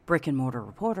Brick and Mortar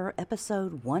Reporter,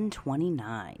 episode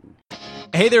 129.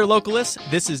 Hey there, localists.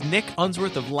 This is Nick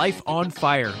Unsworth of Life on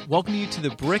Fire. Welcome you to the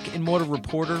Brick and Mortar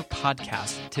Reporter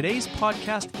podcast. Today's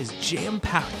podcast is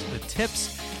jam-packed with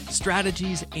tips,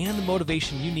 strategies, and the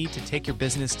motivation you need to take your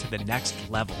business to the next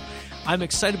level. I'm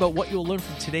excited about what you'll learn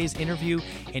from today's interview,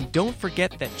 and don't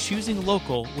forget that choosing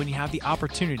local when you have the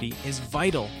opportunity is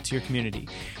vital to your community.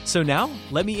 So now,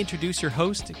 let me introduce your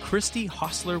host, Christy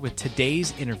Hostler, with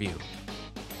today's interview.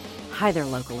 Hi there,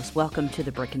 localists. Welcome to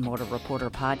the Brick and Mortar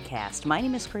Reporter podcast. My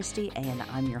name is Christy, and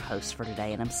I'm your host for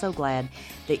today, and I'm so glad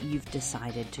that you've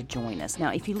decided to join us.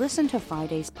 Now, if you listen to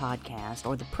Friday's podcast,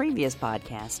 or the previous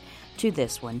podcast to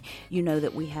this one, you know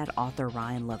that we had author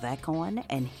Ryan Levesque on,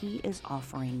 and he is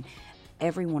offering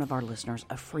every one of our listeners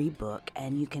a free book,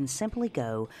 and you can simply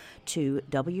go to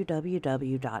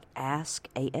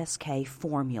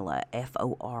www.askformula,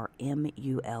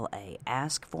 F-O-R-M-U-L-A,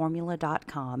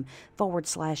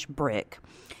 askformula.com/brick.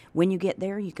 When you get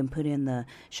there, you can put in the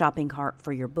shopping cart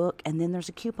for your book, and then there's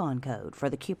a coupon code. For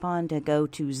the coupon to go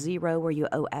to zero, where you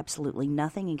owe absolutely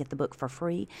nothing and get the book for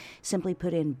free, simply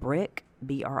put in BRICK,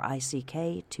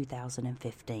 B-R-I-C-K,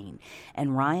 2015.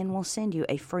 And Ryan will send you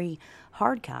a free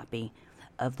hard copy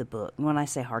of the book. When I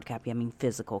say hard copy, I mean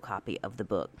physical copy of the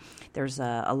book. There's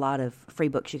a lot of free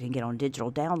books you can get on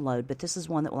digital download, but this is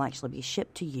one that will actually be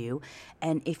shipped to you.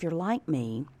 And if you're like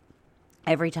me,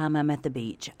 every time I'm at the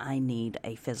beach, I need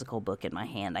a physical book in my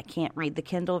hand. I can't read the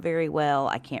Kindle very well.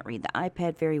 I can't read the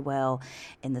iPad very well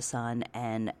in the sun,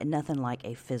 and nothing like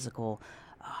a physical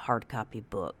hard copy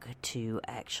book to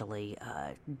actually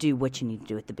do what you need to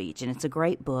do at the beach. And it's a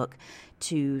great book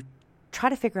to try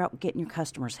to figure out, get in your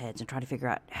customers' heads and try to figure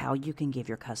out how you can give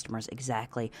your customers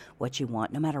exactly what you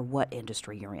want, no matter what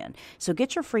industry you're in. So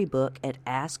get your free book at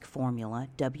Ask Formula,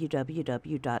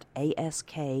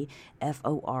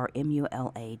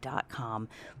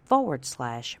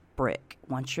 www.askformula.com/brick.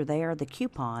 Once you're there, the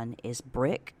coupon is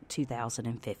BRICK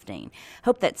 2015.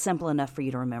 Hope that's simple enough for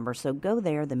you to remember. So go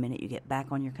there the minute you get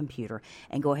back on your computer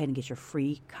and go ahead and get your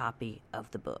free copy of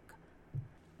the book.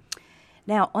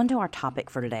 Now, onto our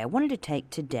topic for today. I wanted to take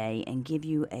today and give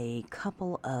you a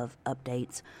couple of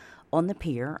updates on the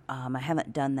pier. I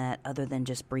haven't done that other than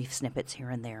just brief snippets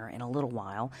here and there in a little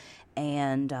while.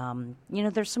 And,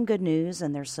 there's some good news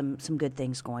and there's some good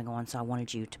things going on, so I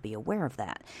wanted you to be aware of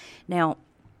that. Now,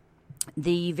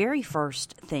 the very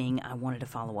first thing I wanted to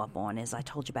follow up on is I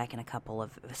told you back in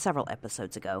several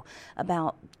episodes ago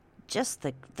about just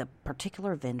the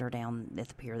particular vendor down at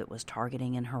the pier that was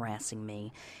targeting and harassing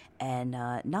me, and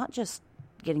not just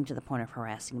getting to the point of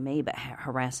harassing me, but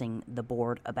harassing the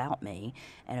board about me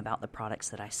and about the products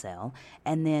that I sell.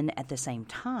 And then at the same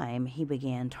time, he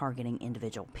began targeting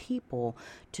individual people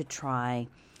to try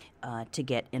to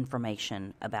get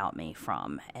information about me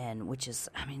from, and which is,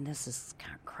 this is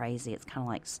kind of crazy. It's kind of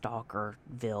like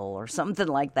Stalkerville or something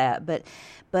like that. But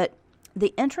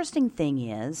the interesting thing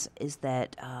is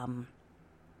that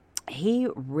he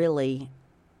really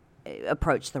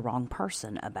approached the wrong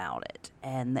person about it.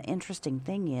 And the interesting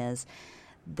thing is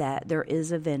that there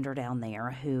is a vendor down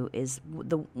there who is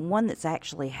the one that's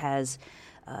actually has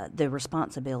the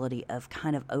responsibility of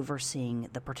kind of overseeing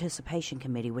the participation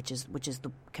committee, which is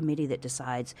the committee that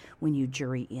decides when you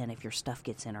jury in if your stuff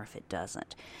gets in or if it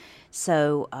doesn't.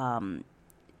 So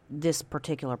this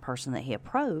particular person that he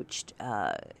approached,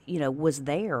 was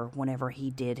there whenever he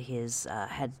did his,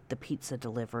 had the pizza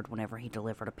delivered, whenever he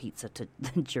delivered a pizza to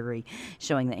the jury,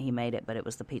 showing that he made it, but it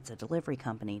was the pizza delivery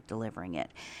company delivering it.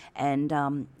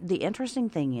 And the interesting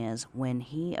thing is, when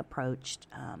he approached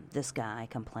this guy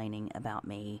complaining about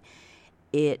me,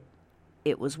 it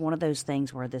was one of those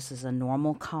things where this is a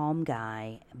normal, calm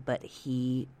guy, but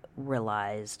he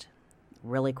realized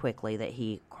really quickly that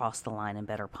he crossed the line and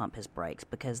better pump his brakes,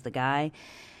 because the guy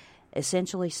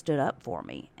essentially stood up for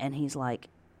me, and he's like,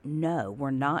 no, we're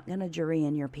not going to jury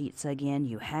in your pizza again.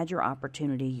 You had your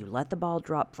opportunity. You let the ball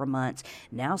drop for months.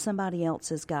 Now somebody else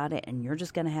has got it, and you're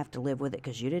just going to have to live with it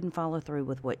because you didn't follow through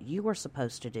with what you were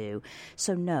supposed to do.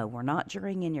 So no, we're not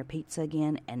jurying in your pizza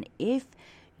again. And if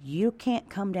you can't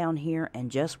come down here and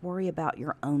just worry about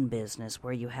your own business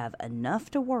where you have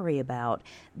enough to worry about,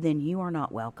 then you are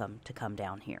not welcome to come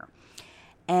down here.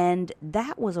 And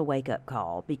that was a wake-up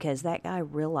call, because that guy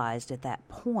realized at that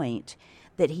point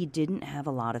that he didn't have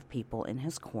a lot of people in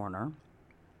his corner,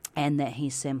 and that he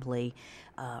simply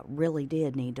really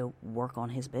did need to work on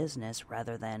his business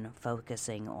rather than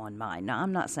focusing on mine. Now,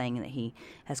 I'm not saying that he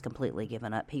has completely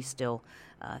given up. He still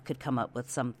could come up with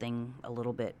something a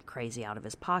little bit crazy out of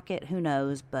his pocket. Who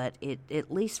knows? But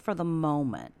at least for the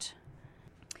moment,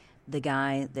 the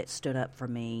guy that stood up for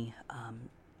me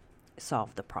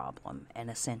solve the problem and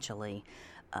essentially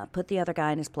put the other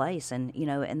guy in his place. And,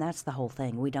 and that's the whole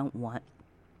thing. We don't want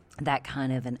that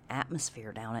kind of an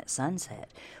atmosphere down at Sunset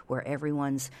where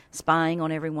everyone's spying on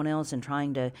everyone else and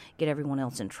trying to get everyone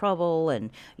else in trouble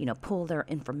and, pull their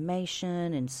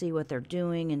information and see what they're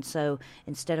doing. And so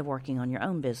instead of working on your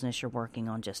own business, you're working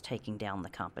on just taking down the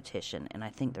competition. And I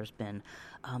think there's been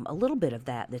a little bit of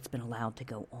that's been allowed to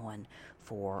go on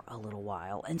for a little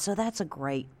while. And so that's a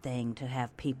great thing to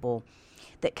have people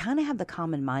that kind of have the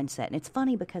common mindset. And it's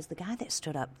funny because the guy that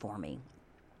stood up for me,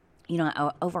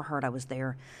 I overheard, I was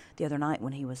there the other night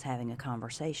when he was having a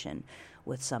conversation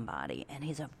with somebody, and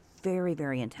he's a very,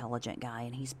 very intelligent guy,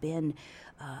 and he's been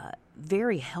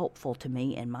very helpful to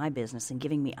me in my business and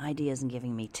giving me ideas and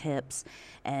giving me tips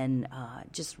and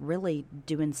just really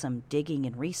doing some digging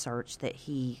and research that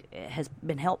he has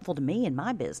been helpful to me in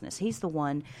my business. He's the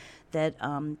one that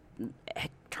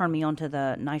turned me onto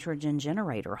the nitrogen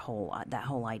generator that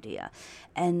whole idea.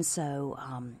 And so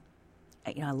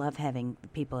I love having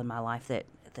people in my life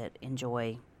that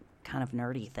enjoy kind of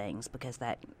nerdy things because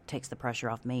that takes the pressure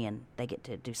off me and they get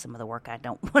to do some of the work I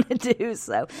don't want to do.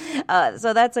 So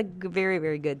that's a very,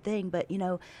 very good thing. But,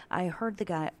 I heard the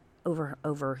guy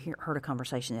heard a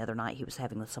conversation the other night he was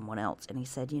having with someone else, and he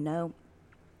said,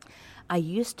 I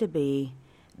used to be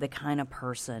the kind of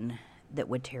person that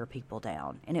would tear people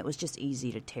down, and it was just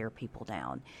easy to tear people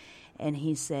down. And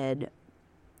he said,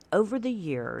 over the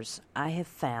years, I have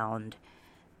found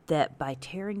that by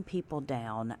tearing people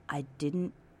down, it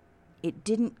didn't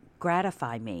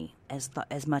gratify me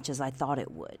as much as I thought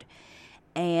it would.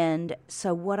 And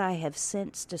so what I have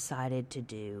since decided to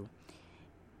do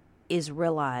is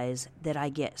realize that I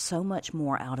get so much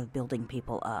more out of building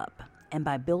people up. And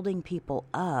by building people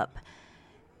up,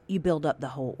 you build up the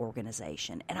whole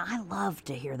organization. And I love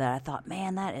to hear that. I thought,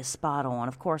 man, that is spot on.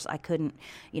 Of course, I couldn't,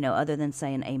 other than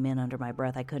saying amen under my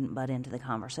breath, I couldn't butt into the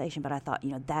conversation. But I thought,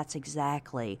 that's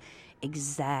exactly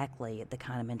the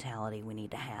kind of mentality we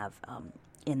need to have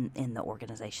in the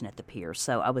organization at the Pier.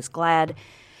 So I was glad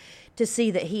to see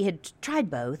that he had tried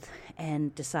both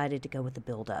and decided to go with the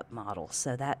build-up model.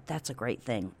 So that's a great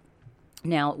thing.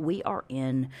 Now, we are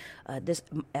in, this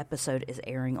episode is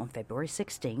airing on February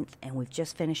 16th, and we've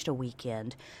just finished a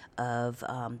weekend of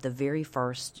the very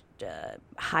first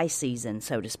high season,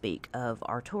 so to speak, of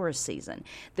our tourist season.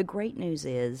 The great news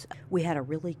is we had a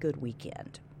really good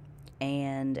weekend,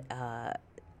 and I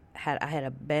had a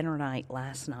banner night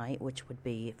last night, which would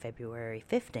be February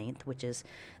 15th, which is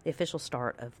the official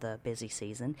start of the busy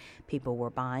season. People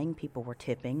were buying, people were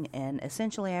tipping, and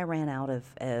essentially I ran out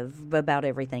of about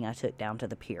everything I took down to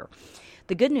the pier.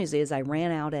 The good news is I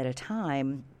ran out at a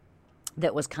time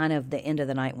that was kind of the end of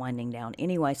the night winding down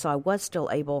anyway, so I was still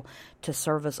able to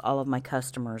service all of my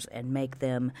customers and make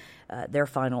them their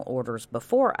final orders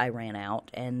before I ran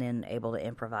out, and then able to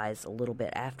improvise a little bit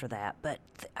after that. But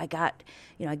I got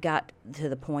to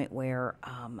the point where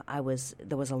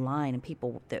there was a line, and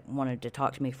people that wanted to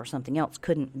talk to me for something else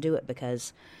couldn't do it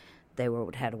because they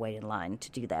had to wait in line to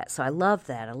do that. So I love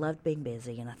that. I love being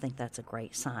busy, and I think that's a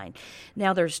great sign.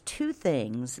 Now, there's two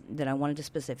things that I wanted to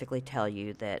specifically tell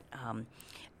you that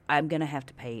I'm going to have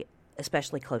to pay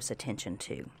especially close attention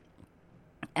to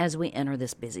as we enter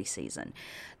this busy season.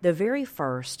 The very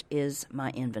first is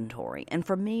my inventory. And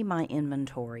for me, my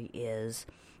inventory is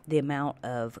the amount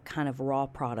of kind of raw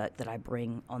product that I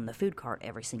bring on the food cart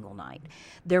every single night.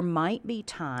 There might be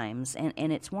times, and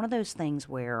it's one of those things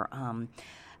where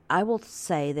I will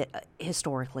say that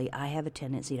historically I have a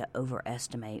tendency to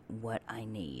overestimate what I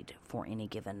need for any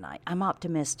given night. I'm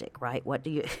optimistic, right? What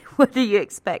do you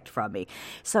expect from me?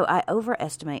 So I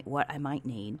overestimate what I might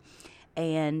need,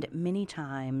 and many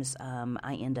times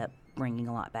I end up bringing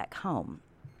a lot back home.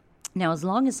 Now, as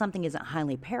long as something isn't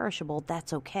highly perishable,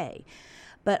 that's okay.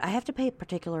 But I have to pay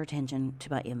particular attention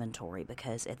to my inventory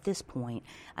because at this point,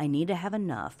 I need to have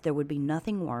enough. There would be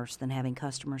nothing worse than having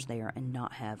customers there and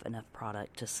not have enough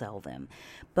product to sell them.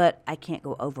 But I can't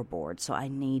go overboard, so I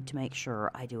need to make sure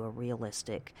I do a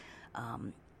realistic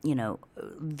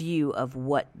view of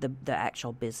what the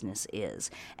actual business is.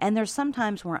 And there's some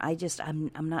times where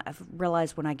I've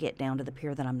realized when I get down to the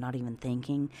pier that I'm not even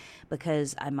thinking,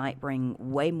 because I might bring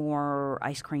way more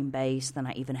ice cream base than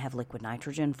I even have liquid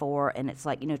nitrogen for. And it's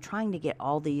like, trying to get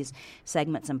all these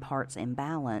segments and parts in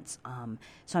balance.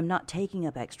 So I'm not taking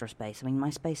up extra space. I mean,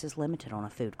 my space is limited on a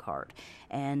food cart.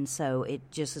 And so it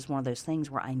just is one of those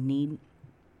things where I need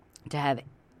to have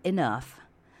enough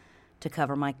to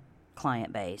cover my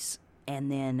client base, and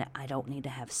then I don't need to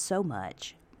have so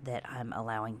much that I'm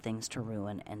allowing things to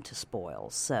ruin and to spoil.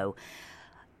 So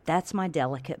that's my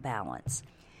delicate balance.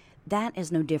 That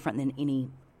is no different than any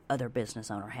other business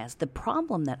owner has. The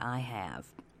problem that I have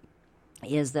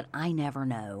is that I never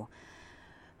know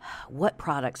what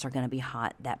products are going to be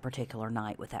hot that particular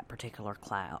night with that particular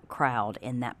crowd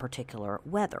in that particular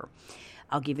weather.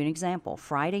 I'll give you an example.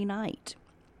 Friday night,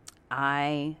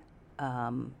 I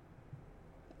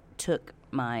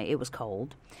it was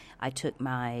cold. I took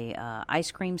my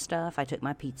ice cream stuff, I took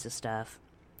my pizza stuff,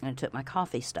 and I took my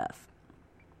coffee stuff.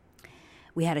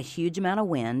 We had a huge amount of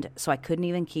wind, so I couldn't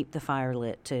even keep the fire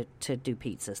lit to do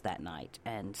pizzas that night.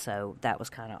 And so that was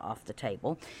kind of off the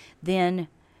table. Then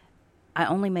I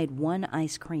only made one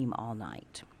ice cream all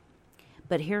night.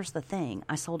 But here's the thing.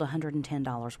 I sold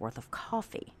 $110 worth of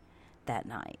coffee that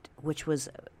night, which was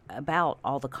about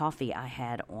all the coffee I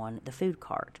had on the food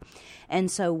cart. And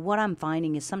so what I'm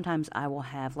finding is sometimes I will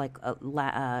have like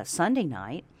a Sunday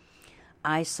night,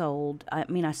 I sold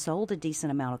a decent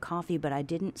amount of coffee, but I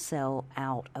didn't sell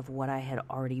out of what I had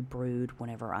already brewed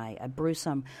whenever I brew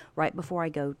some right before I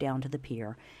go down to the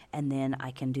pier, and then I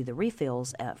can do the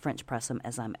refills, French press them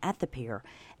as I'm at the pier.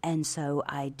 And so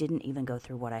I didn't even go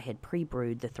through what I had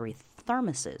pre-brewed, the 3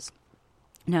 thermoses.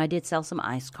 Now, I did sell some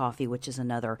iced coffee, which is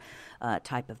another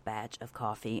type of batch of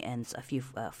coffee, and a few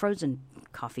frozen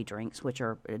coffee drinks, which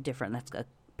are different. That's a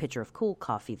pitcher of cool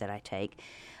coffee that I take.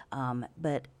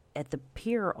 But at the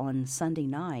pier on Sunday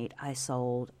night, I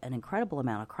sold an incredible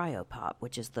amount of Cryo Pop,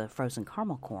 which is the frozen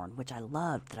caramel corn, which I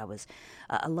loved.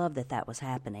 I loved that was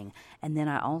happening. And then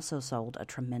I also sold a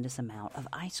tremendous amount of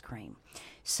ice cream.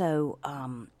 So,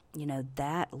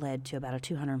 that led to about a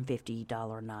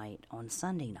 $250 night on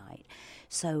Sunday night.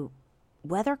 So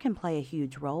weather can play a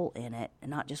huge role in it,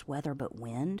 and not just weather, but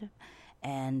wind.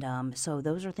 And so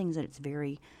those are things that it's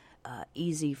very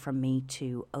easy for me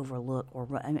to overlook.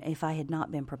 If I had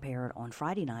not been prepared on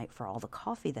Friday night for all the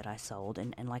coffee that I sold,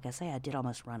 and like I say, I did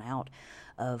almost run out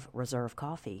of reserve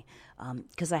coffee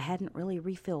because I hadn't really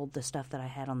refilled the stuff that I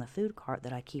had on the food cart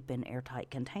that I keep in airtight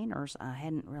containers. I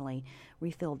hadn't really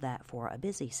refilled that for a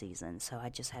busy season, so I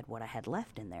just had what I had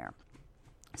left in there.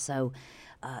 So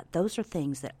those are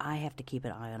things that I have to keep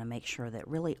an eye on and make sure that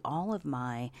really all of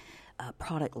my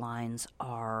product lines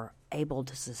are able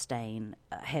to sustain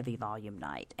a heavy volume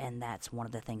night, and that's one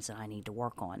of the things that I need to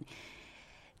work on.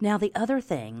 Now, the other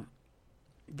thing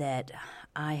that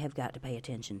I have got to pay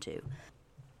attention to,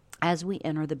 as we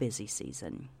enter the busy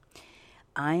season,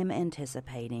 I am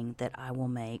anticipating that I will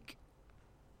make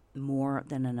more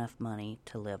than enough money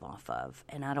to live off of,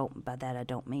 and I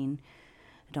don't mean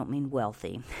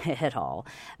wealthy at all,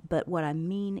 but what I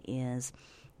mean is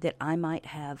that I might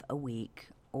have a week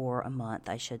or a month,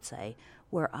 I should say,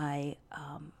 where I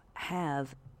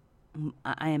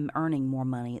am earning more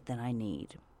money than I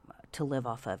need to live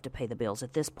off of to pay the bills.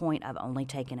 At this point, I've only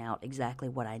taken out exactly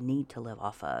what I need to live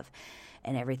off of,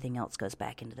 and everything else goes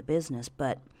back into the business.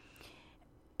 But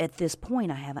at this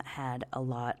point, I haven't had a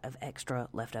lot of extra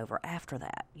left over after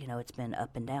that. It's been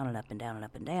up and down and up and down and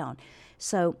up and down.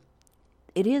 So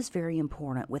it is very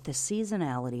important with the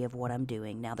seasonality of what I'm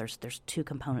doing. Now, there's 2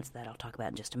 components that I'll talk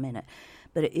about in just a minute,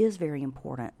 but it is very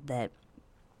important that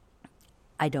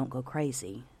I don't go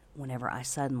crazy whenever I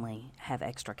suddenly have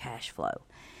extra cash flow.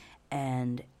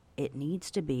 And it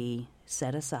needs to be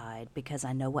set aside because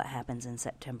I know what happens in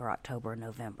September, October, and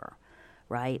November,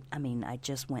 right? I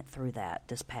just went through that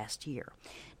this past year.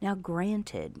 Now,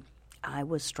 granted, I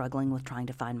was struggling with trying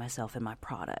to find myself in my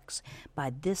products.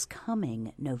 By this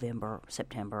coming November,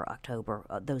 September, October,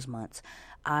 those months,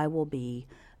 I will be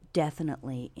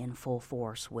definitely in full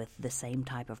force with the same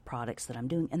type of products that I'm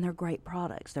doing, and they're great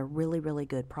products. They're really, really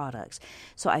good products.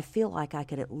 So I feel like I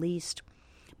could at least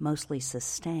mostly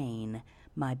sustain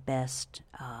my best,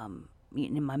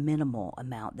 my minimal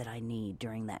amount that I need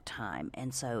during that time.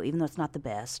 And so even though it's not the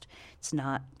best, it's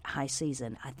not high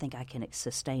season, I think I can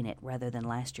sustain it rather than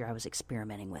last year I was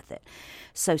experimenting with it.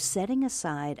 So setting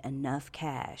aside enough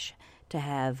cash to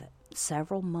have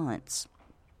several months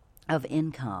of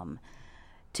income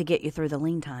to get you through the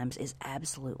lean times is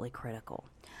absolutely critical.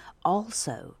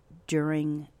 Also,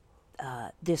 during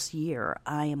this year,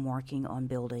 I am working on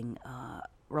building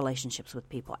relationships with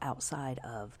people outside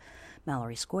of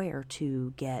Mallory Square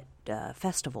to get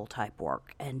festival type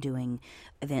work and doing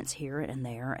events here and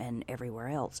there and everywhere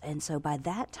else. And so by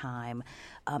that time,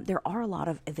 there are a lot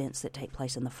of events that take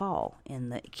place in the fall in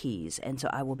the Keys. And so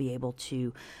I will be able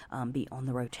to be on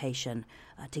the rotation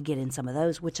to get in some of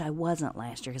those, which I wasn't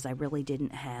last year because I really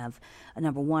didn't have,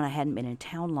 number one, I hadn't been in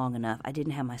town long enough. I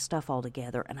didn't have my stuff all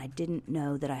together, and I didn't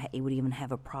know that I would even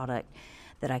have a product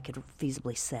that I could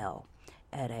feasibly sell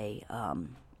at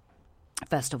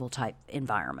festival type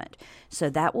environment. So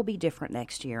that will be different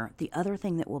next year. The other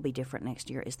thing that will be different next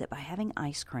year is that by having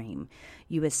ice cream,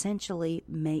 you essentially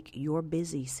make your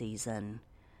busy season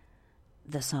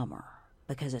the summer,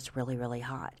 because it's really, really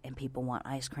hot and people want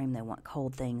ice cream, they want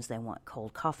cold things, they want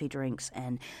cold coffee drinks,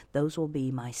 and those will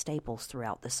be my staples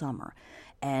throughout the summer.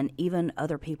 And even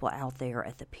other people out there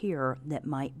at the pier that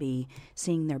might be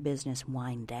seeing their business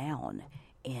wind down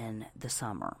in the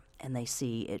summer and they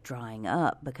see it drying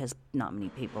up because not many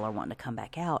people are wanting to come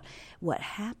back out, what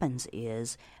happens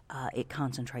is it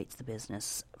concentrates the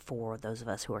business for those of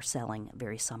us who are selling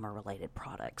very summer-related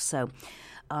products. So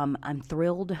I'm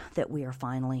thrilled that we are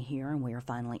finally here and we are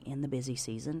finally in the busy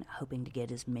season, hoping to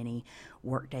get as many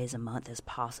work days a month as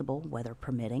possible, weather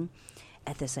permitting.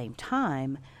 At the same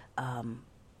time,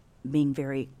 being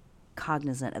very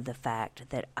cognizant of the fact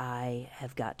that I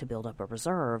have got to build up a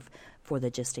reserve for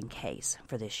the just in case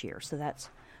for this year. So that's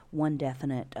one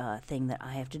definite thing that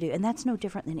I have to do. And that's no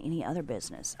different than any other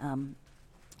business.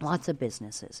 Lots of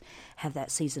businesses have that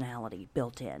seasonality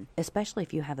built in, especially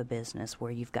if you have a business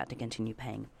where you've got to continue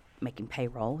making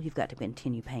payroll, you've got to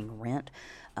continue paying rent.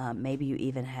 Maybe you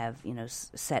even have,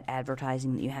 set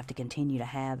advertising that you have to continue to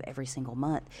have every single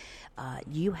month.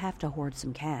 You have to hoard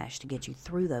some cash to get you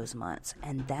through those months,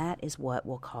 and that is what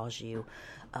will cause you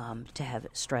to have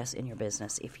stress in your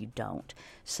business if you don't.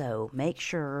 So make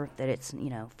sure that it's,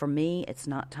 for me, it's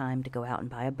not time to go out and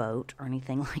buy a boat or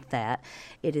anything like that.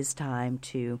 It is time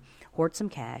to hoard some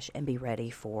cash and be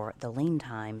ready for the lean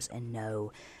times and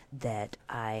know that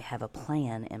I have a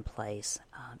plan in place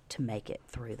to make it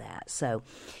through that. So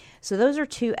those are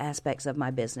two aspects of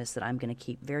my business that I'm going to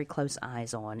keep very close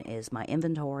eyes on, is my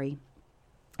inventory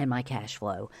and my cash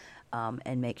flow,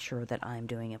 and make sure that I'm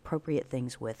doing appropriate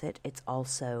things with it. It's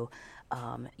also,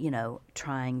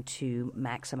 trying to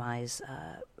maximize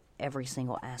every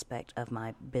single aspect of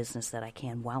my business that I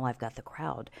can while I've got the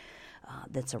crowd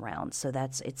that's around. So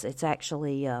it's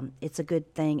actually it's a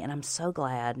good thing, and I'm so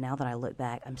glad now that I look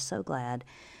back. I'm so glad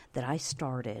that I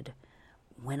started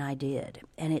when I did,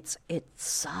 and it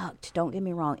sucked. Don't get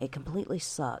me wrong; it completely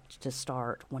sucked to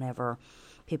start whenever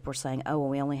people were saying, "Oh, well,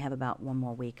 we only have about one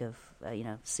more week of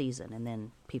season, and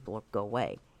then people will go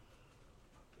away."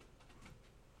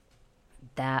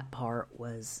 That part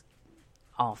was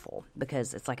awful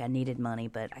because it's like I needed money,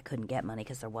 but I couldn't get money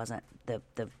because there wasn't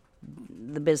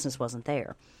the business wasn't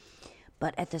there.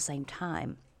 But at the same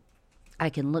time, I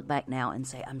can look back now and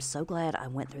say, I'm so glad I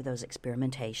went through those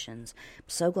experimentations. I'm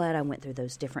so glad I went through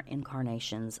those different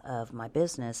incarnations of my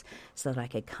business so that I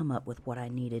could come up with what I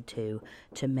needed to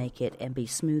make it and be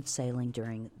smooth sailing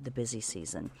during the busy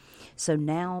season. So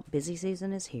now busy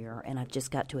season is here, and I've just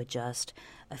got to adjust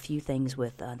a few things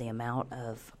with the amount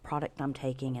of product I'm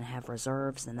taking and have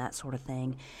reserves and that sort of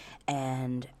thing.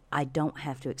 And I don't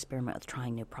have to experiment with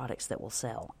trying new products that will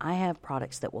sell. I have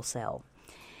products that will sell.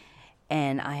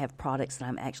 And I have products that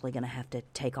I'm actually going to have to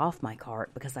take off my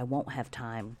cart because I won't have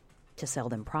time to sell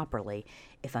them properly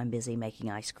if I'm busy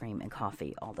making ice cream and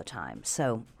coffee all the time.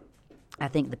 So I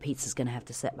think the pizza's going to have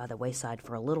to sit by the wayside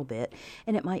for a little bit,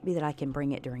 and it might be that I can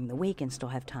bring it during the week and still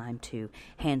have time to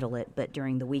handle it, but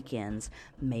during the weekends,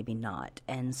 maybe not.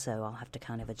 And so I'll have to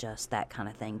kind of adjust that kind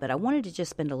of thing. But I wanted to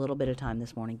just spend a little bit of time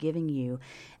this morning giving you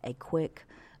a quick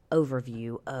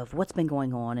overview of what's been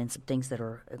going on and some things that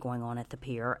are going on at the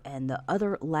pier. And the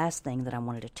other last thing that I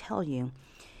wanted to tell you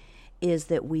is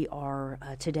that we are,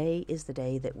 today is the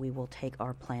day that we will take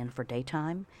our plan for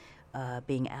daytime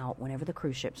being out whenever the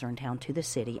cruise ships are in town to the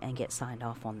city and get signed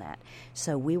off on that.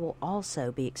 So we will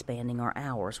also be expanding our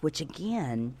hours, which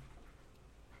again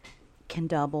can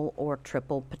double or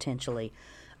triple potentially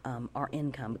our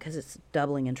income, because it's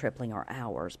doubling and tripling our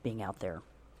hours being out there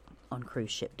on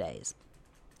cruise ship days.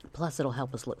 Plus, it'll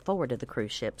help us look forward to the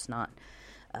cruise ships, not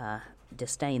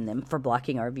disdain them for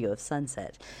blocking our view of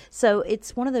sunset. So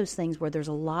it's one of those things where there's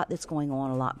a lot that's going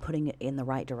on, a lot putting it in the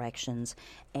right directions,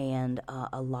 and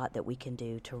a lot that we can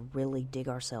do to really dig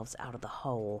ourselves out of the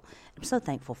hole. I'm so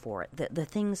thankful for it. The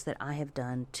things that I have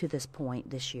done to this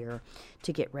point this year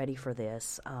to get ready for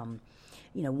this,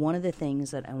 one of the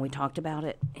things that, and we talked about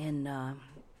it in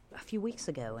a few weeks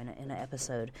ago in an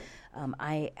episode,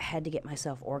 I had to get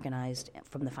myself organized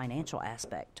from the financial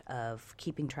aspect of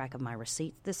keeping track of my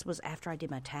receipts. This was after I did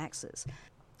my taxes,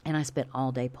 and I spent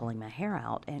all day pulling my hair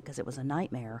out because it was a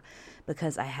nightmare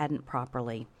because I hadn't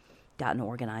properly gotten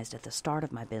organized at the start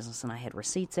of my business, and I had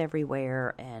receipts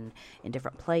everywhere and in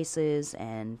different places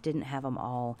and didn't have them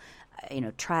all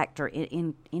tracked or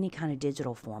in any kind of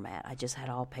digital format. I just had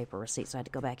all paper receipts, so I had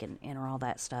to go back and enter all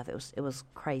that stuff. It was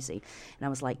crazy, and I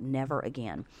was like, never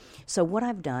again. So what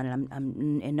I've done, and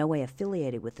I'm in no way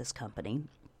affiliated with this company,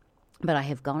 But I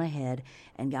have gone ahead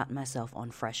and gotten myself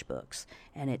on FreshBooks,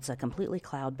 and it's a completely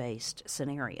cloud-based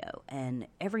scenario. And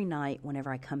every night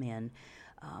whenever I come in,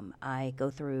 I go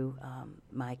through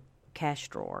my cash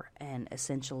drawer, and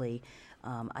essentially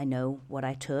I know what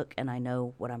I took and I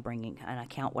know what I'm bringing, and I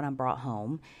count what I brought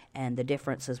home, and the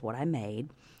difference is what I made.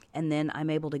 And then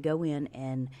I'm able to go in,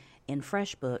 and in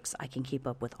FreshBooks I can keep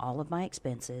up with all of my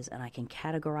expenses, and I can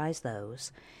categorize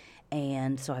those.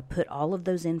 And so I put all of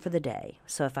those in for the day.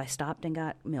 So if I stopped and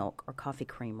got milk or coffee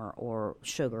creamer or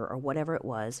sugar or whatever it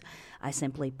was, I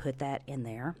simply put that in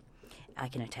there. I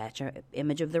can attach an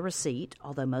image of the receipt,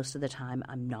 although most of the time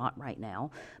I'm not right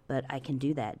now, but I can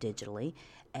do that digitally,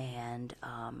 and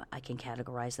I can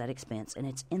categorize that expense, and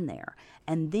it's in there.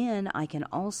 And then I can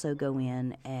also go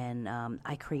in and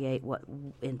I create what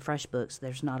in FreshBooks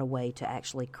there's not a way to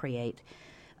actually create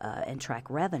and track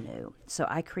revenue. So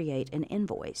I create an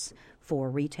invoice for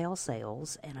retail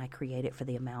sales, and I create it for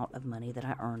the amount of money that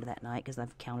I earned that night because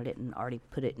I've counted it and already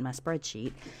put it in my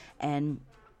spreadsheet. And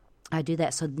I do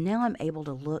that. So now I'm able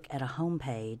to look at a home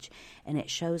page, and it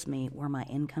shows me where my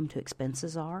income to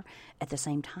expenses are. At the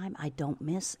same time, I don't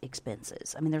miss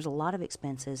expenses. I mean, there's a lot of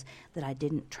expenses that I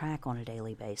didn't track on a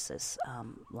daily basis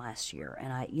last year.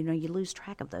 And you lose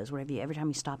track of those every time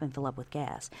you stop and fill up with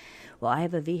gas. Well, I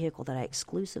have a vehicle that I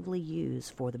exclusively use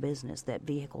for the business. That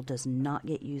vehicle does not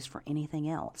get used for anything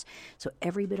else. So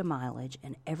every bit of mileage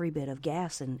and every bit of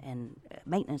gas and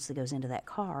maintenance that goes into that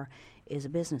car is a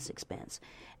business expense.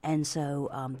 And so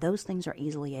those things are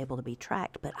easily able to be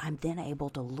tracked, but I'm then able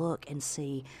to look and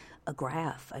see a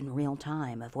graph in real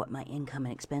time of what my income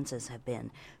and expenses have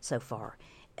been so far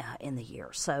in the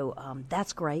year. So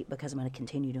that's great because I'm going to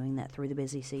continue doing that through the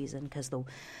busy season, because the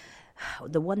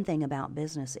one thing about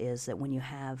business is that when you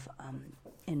have,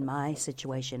 in my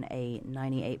situation, a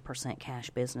 98% cash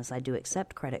business, I do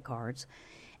accept credit cards,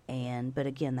 but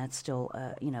again, that's still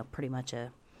pretty much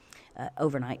a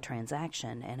overnight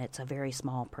transaction, and it's a very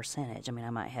small percentage. I mean, I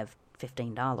might have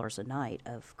 $15 a night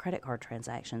of credit card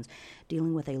transactions.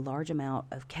 Dealing with a large amount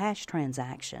of cash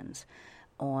transactions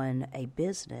on a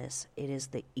business, it is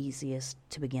the easiest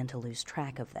to begin to lose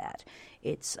track of that.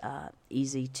 It's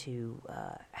easy to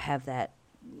have that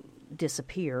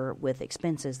disappear with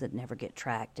expenses that never get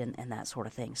tracked and that sort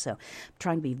of thing. So I'm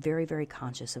trying to be very, very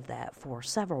conscious of that for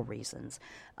several reasons.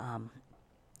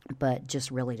 But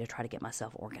just really to try to get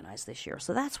myself organized this year.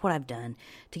 So that's what I've done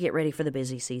to get ready for the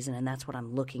busy season, and that's what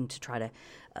I'm looking to try to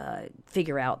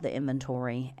figure out the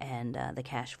inventory and the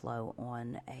cash flow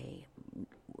on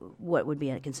what would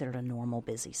be considered a normal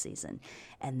busy season,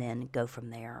 and then go from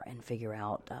there and figure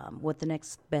out what the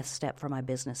next best step for my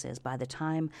business is. By the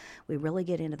time we really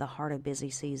get into the heart of busy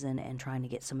season and trying to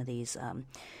get some of these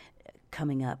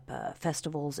coming up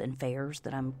festivals and fairs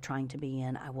that I'm trying to be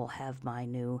in, I will have my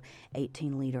new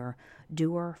 18-liter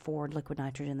Dewar Ford liquid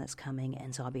nitrogen that's coming,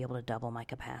 and so I'll be able to double my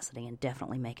capacity and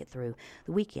definitely make it through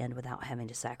the weekend without having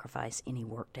to sacrifice any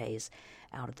work days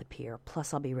out at the pier.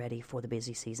 Plus, I'll be ready for the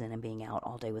busy season and being out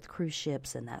all day with cruise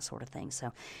ships and that sort of thing.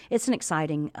 So it's an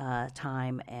exciting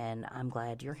time, and I'm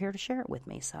glad you're here to share it with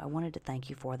me. So I wanted to thank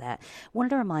you for that. I wanted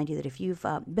to remind you that if you've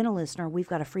been a listener, we've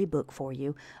got a free book for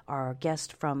you. Our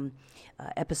guest from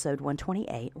episode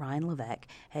 128, Ryan Levesque,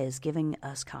 is giving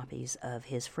us copies of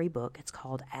his free book. It's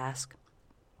called Ask.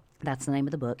 That's the name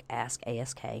of the book, Ask,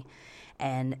 A-S-K.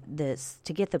 And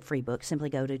to get the free book, simply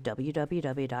go to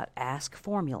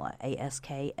www.askformula,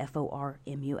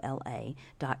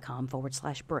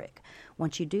 askformula.com/brick.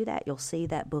 Once you do that, you'll see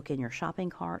that book in your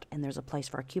shopping cart, and there's a place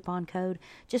for a coupon code.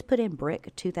 Just put in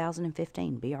BRICK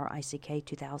 2015, B-R-I-C-K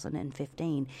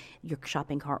 2015. Your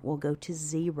shopping cart will go to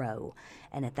zero.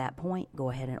 And at that point,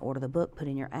 go ahead and order the book, put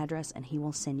in your address, and he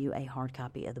will send you a hard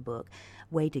copy of the book.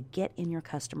 Way to get in your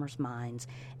customers' minds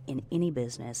in any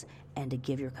business and to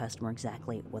give your customer exactly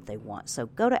what they want. So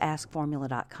go to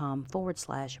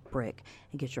askformula.com/brick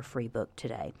and get your free book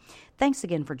today. Thanks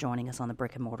again for joining us on the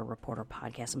Brick and Mortar Reporter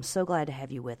podcast. I'm so glad to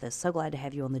have you with us, so glad to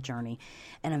have you on the journey,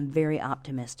 and I'm very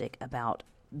optimistic about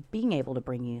being able to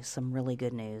bring you some really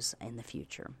good news in the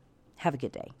future. Have a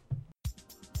good day.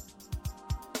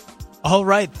 All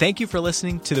right. Thank you for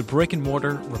listening to the Brick and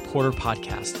Mortar Reporter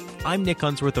podcast. I'm Nick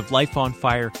Unsworth of Life on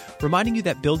Fire, reminding you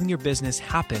that building your business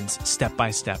happens step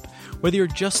by step. Whether you're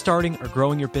just starting or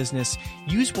growing your business,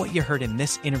 use what you heard in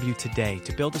this interview today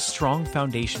to build a strong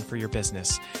foundation for your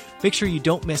business. Make sure you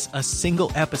don't miss a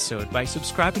single episode by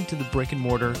subscribing to the Brick and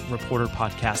Mortar Reporter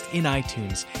podcast in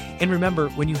iTunes. And remember,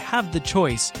 when you have the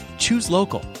choice, choose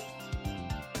local.